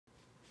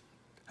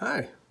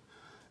Hi,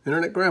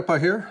 Internet Grandpa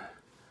here,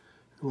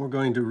 and we're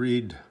going to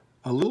read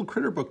a little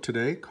critter book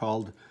today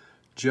called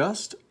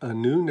Just a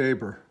New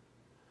Neighbor.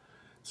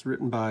 It's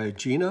written by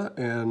Gina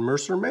and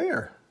Mercer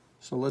Mayer.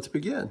 So let's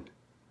begin.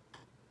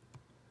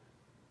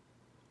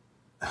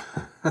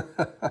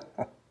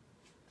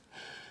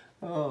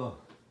 Oh,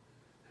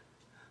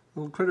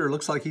 little critter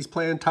looks like he's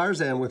playing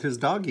Tarzan with his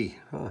doggie.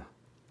 Huh.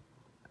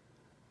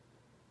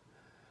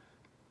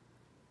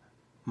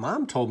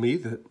 Mom told me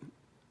that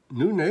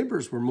new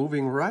neighbors were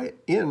moving right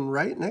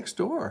next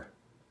door.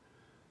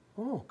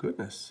 Oh,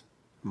 goodness.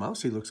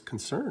 Mousy looks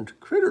concerned.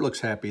 Critter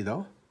looks happy,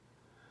 though.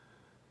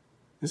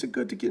 Is it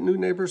good to get new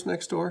neighbors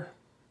next door?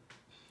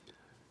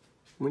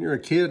 When you're a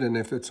kid and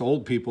if it's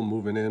old people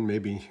moving in,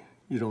 maybe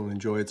you don't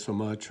enjoy it so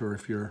much, or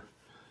if you're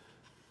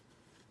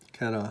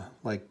kind of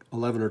like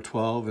 11 or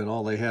 12 and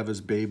all they have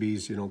is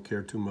babies, you don't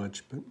care too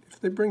much. But if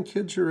they bring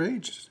kids your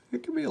age,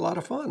 it can be a lot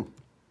of fun.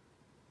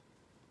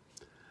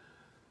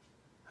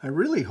 I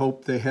really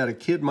hope they had a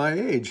kid my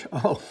age.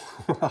 Oh,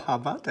 how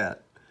about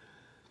that?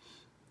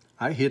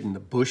 I hid in the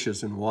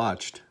bushes and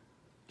watched.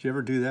 Did you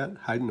ever do that?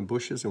 Hide in the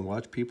bushes and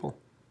watch people?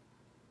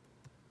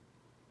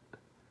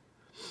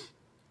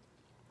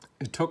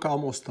 It took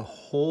almost the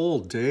whole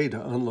day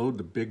to unload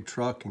the big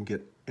truck and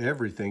get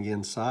everything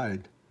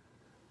inside.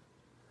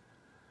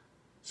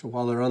 So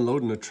while they're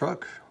unloading the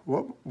truck,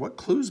 what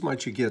clues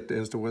might you get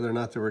as to whether or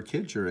not there were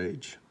kids your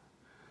age?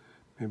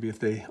 Maybe if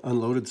they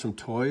unloaded some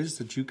toys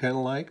that you kind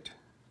of liked?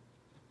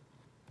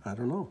 I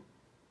don't know.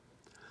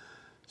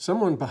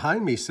 Someone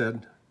behind me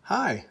said,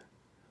 "Hi."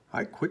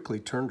 I quickly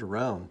turned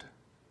around.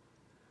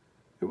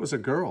 It was a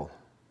girl.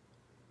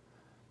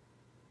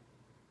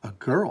 A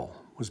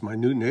girl was my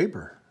new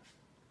neighbor.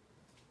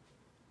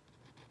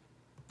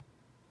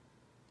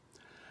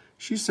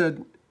 She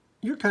said,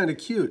 "You're kind of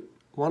cute.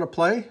 Want to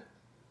play?"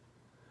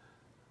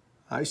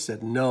 I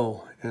said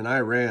no, and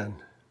I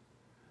ran.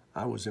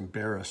 I was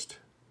embarrassed.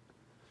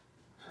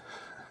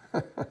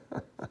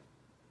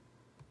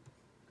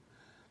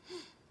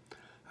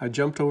 I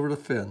jumped over the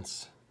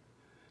fence.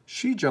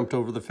 She jumped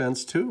over the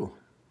fence too.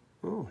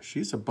 Oh,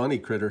 she's a bunny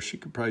critter. She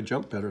could probably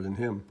jump better than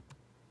him.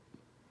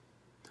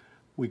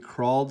 We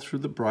crawled through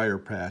the briar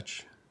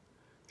patch.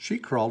 She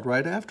crawled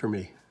right after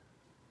me.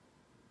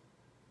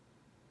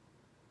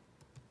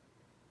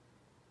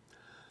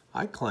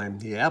 I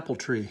climbed the apple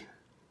tree.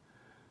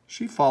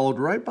 She followed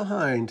right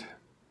behind.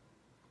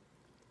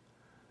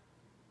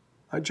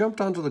 I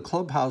jumped onto the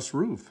clubhouse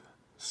roof.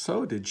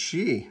 So did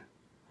she.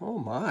 Oh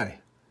my.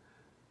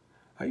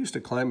 I used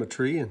to climb a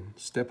tree and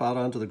step out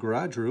onto the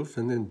garage roof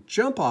and then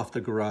jump off the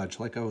garage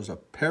like I was a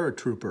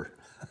paratrooper.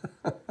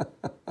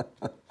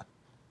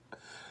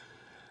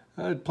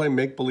 I'd play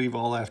make-believe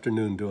all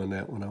afternoon doing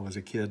that when I was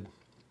a kid.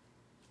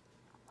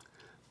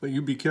 But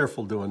you be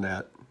careful doing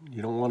that.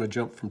 You don't want to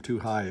jump from too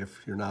high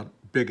if you're not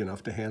big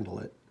enough to handle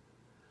it.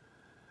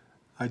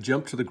 I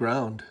jumped to the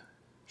ground.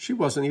 She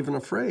wasn't even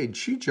afraid.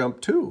 She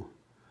jumped too.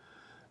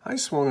 I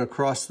swung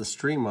across the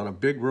stream on a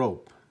big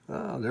rope.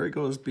 Ah, there he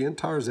goes, being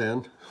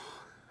Tarzan.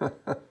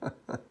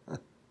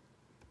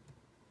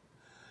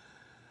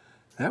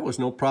 That was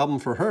no problem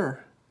for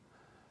her.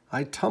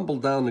 I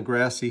tumbled down the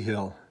grassy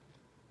hill.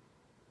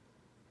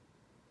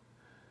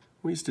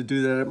 We used to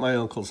do that at my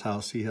uncle's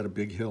house. He had a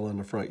big hill in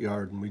the front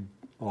yard, and we'd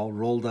all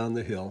roll down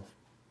the hill,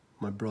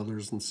 my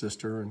brothers and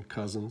sister and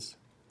cousins.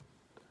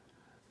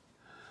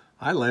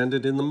 I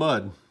landed in the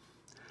mud.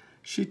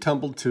 She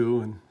tumbled too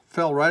and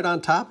fell right on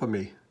top of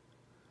me.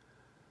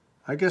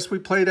 "I guess we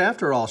played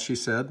after all," she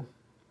said.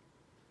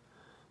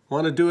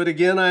 "Want to do it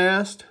again?" I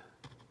asked.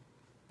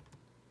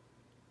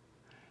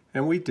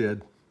 And we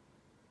did.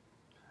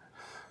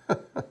 Yeah,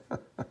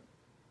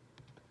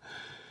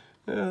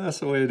 that's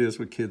the way it is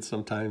with kids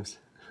sometimes.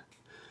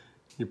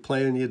 You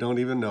play and you don't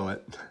even know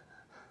it.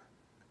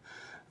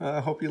 I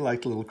hope you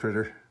liked Little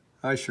Critter.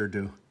 I sure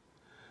do.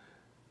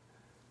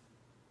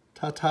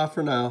 Ta-ta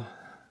for now.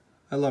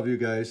 I love you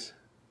guys.